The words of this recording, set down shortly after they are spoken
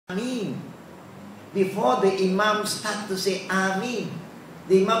Amin. Before the Imam start to say Amin,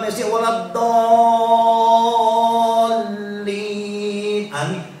 the Imam may say Waladdallin.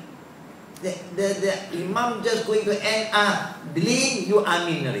 Amin. The Imam just going to end Dlin, you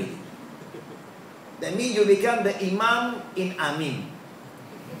Amin already. That means you become the Imam in Amin.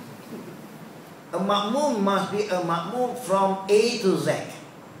 A makmum must be a makmum from A to Z.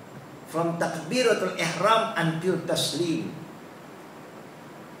 From takbiratul ihram until taslim.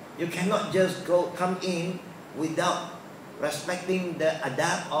 You cannot just come in without respecting the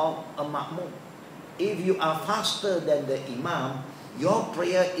adab of a makmum. If you are faster than the Imam, your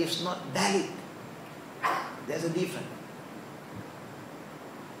prayer is not valid. There's a difference.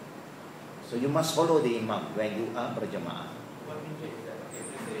 So you must follow the Imam when you are berjamaah. What means is that if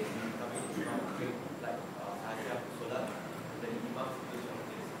you say you come in Imam pray like Ajab Solat, the Imam situation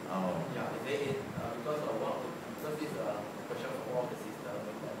is this. Oh. Yeah, because of what? Because this question from one of the sisters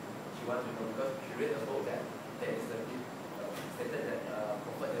that she wants to know, because she read the book that there is a bit stated that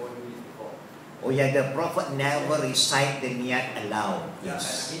Prophet never do this before. Oh yeah, the Prophet never recite the niyat aloud. Yeah,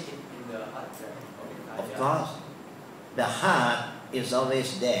 Yes. I mean in the heart. Of course, the heart is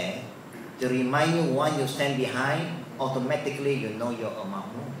always there to remind you why you stand behind. Automatically, you know you're a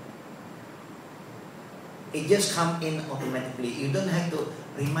makmum. It just comes in automatically. You don't have to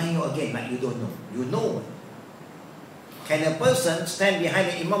remind you again, like you don't know. You know. Can a person stand behind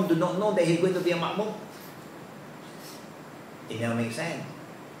the Imam do not know that he's going to be a makmum? It never makes sense.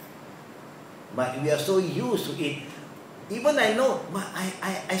 But we are so used to it. Even I know, but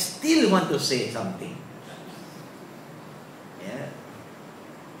I still want to say something. Yeah.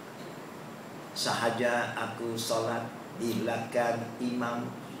 Sahaja aku solat di belakang imam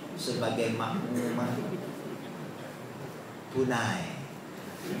sebagai makmumah, tunai,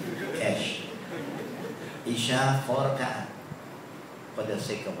 cash, Isya 4 rakaat for the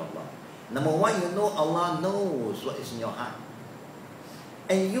sake of Allah. Number one, you know Allah knows what is in your heart,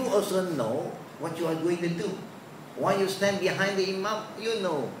 and you also know what you are going to do. While you stand behind the imam, you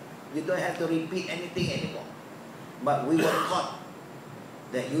know you don't have to repeat anything anymore. But we were taught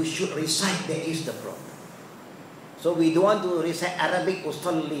that you should recite. That is the problem. So we don't want to recite Arabic,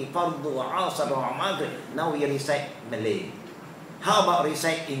 usalli, fardu, asar, wa maghrib. Now we recite Malay. How about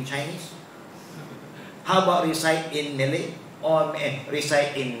recite in Chinese? How about recite in Malay? Or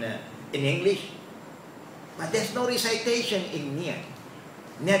recite in English? But there's no recitation in niyat.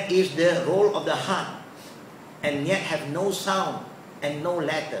 Niyat is the role of the heart. And niyat have no sound and no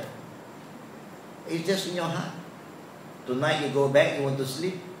letter. It's just in your heart. Tonight you go back, you want to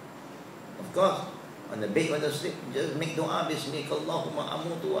sleep. Of course, on the bed you want to sleep, just make dua, Bismillahumma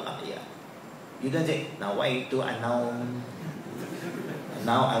amutu wa ahya. You don't say, now why to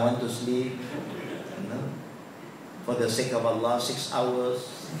now I want to sleep. No. For the sake of Allah, 6 hours,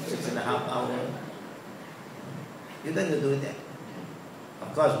 6.5 hours. You don't do that.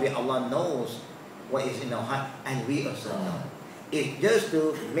 Of course, Allah knows what is in our heart, and we also know. It's just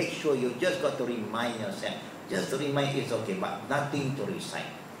to make sure you just got to remind yourself. Just to remind it's okay, but nothing to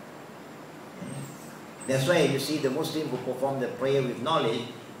recite. That's why you see the Muslim who perform the prayer with knowledge,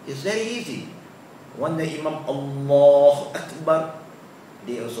 it's very easy. When the Imam Allah Akbar,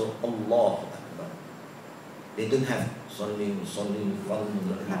 they also Allah Akbar. They don't have Salim,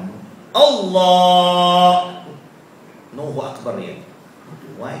 Allah. No Akbar yet.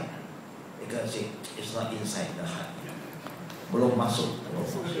 Why? Because it's not inside the heart. Belum masuk.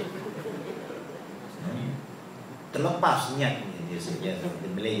 Terlepas niat, dia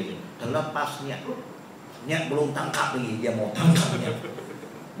Malay, terlepas niat. Niat belum tangkap lagi, dia mau tangkap niat.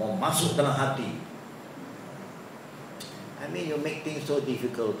 Mau masuk dalam hati. I mean, you make things so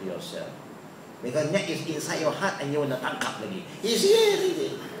difficult to yourself. Because niat is inside your heart and you want to tangkap lagi. It's here.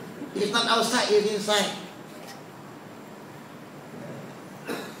 It's not outside, it's inside.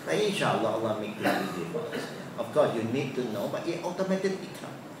 But insyaAllah, Allah make it easy for us. Of course, you need to know, but it automatically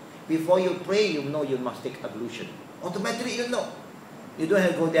comes. Before you pray, you know you must take ablution. Automatically, you know. You don't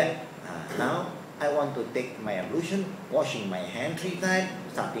have to go there. Now, I want to take my ablution, washing my hand 3 times,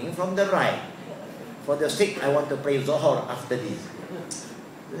 starting from the right. For the sick, I want to pray Zohar after this.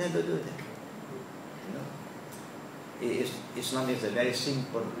 You don't have to do that. You know? Islam is a very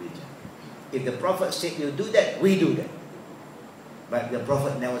simple religion. If the Prophet said you do that, we do that. But the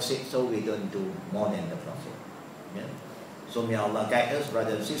Prophet never said so, we don't do more than the Prophet. Yeah? So may Allah guide us,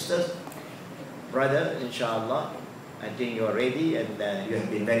 brothers and sisters. Brother, insyaAllah, I think you are ready and you have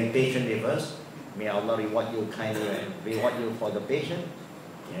been very patient with us. May Allah reward you kindly and reward you for the patience.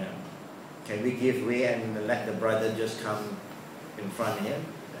 Yeah. Can we give way and let the brother just come in front here?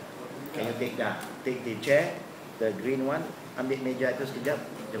 Can you take the chair, the green one? Ambil meja itu sekejap.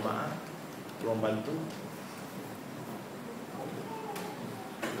 jemaah, tolong bantu.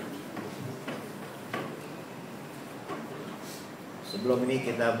 Sebelum ini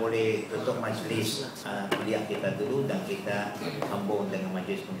kita boleh tutup majlis kuliah kita dulu dan kita sambung dengan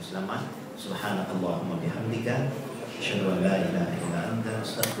majlis pengislaman. Subhanakallahumma bihamdika asyhadu an la ilaha illa anta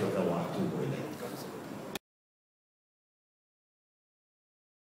astaghfiruka wa atubu ilaik.